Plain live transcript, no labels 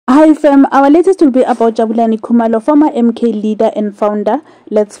Hi fam, our latest will be about Jabulani Khumalo, former MK leader and founder.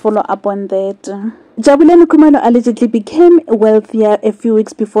 Let's follow up on that. Jabulani Khumalo allegedly became wealthier a few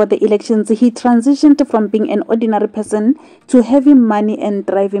weeks before the elections. He transitioned from being an ordinary person to having money and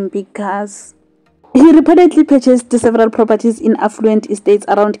driving big cars. He reportedly purchased several properties in affluent estates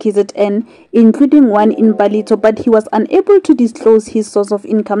around KZN, including one in Balito, but he was unable to disclose his source of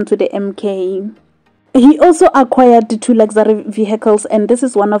income to the MK. He also acquired 2 luxury vehicles, and this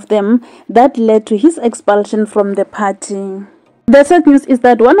is one of them that led to his expulsion from the party. The sad news is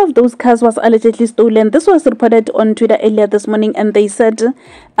that one of those cars was allegedly stolen. This was reported on Twitter earlier this morning, and they said the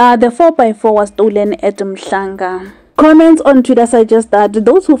 4x4 was stolen at Mhlanga. Comments on Twitter suggest that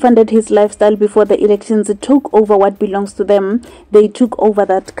those who funded his lifestyle before the elections took over what belongs to them. They took over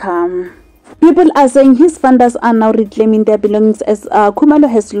that car. People are saying his funders are now reclaiming their belongings as Khumalo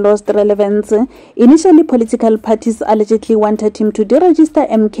has lost relevance. Initially, political parties allegedly wanted him to deregister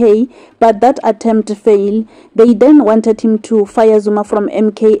MK, but that attempt failed. They then wanted him to fire Zuma from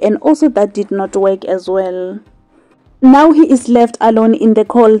MK, and also that did not work as well. Now he is left alone in the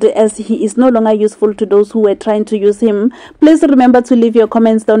cold as he is no longer useful to those who were trying to use him. Please remember to leave your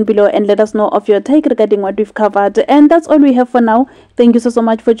comments down below and let us know of your take regarding what we've covered. And that's all we have for now. Thank you so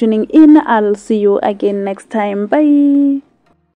much for tuning in. I'll see you again next time. Bye.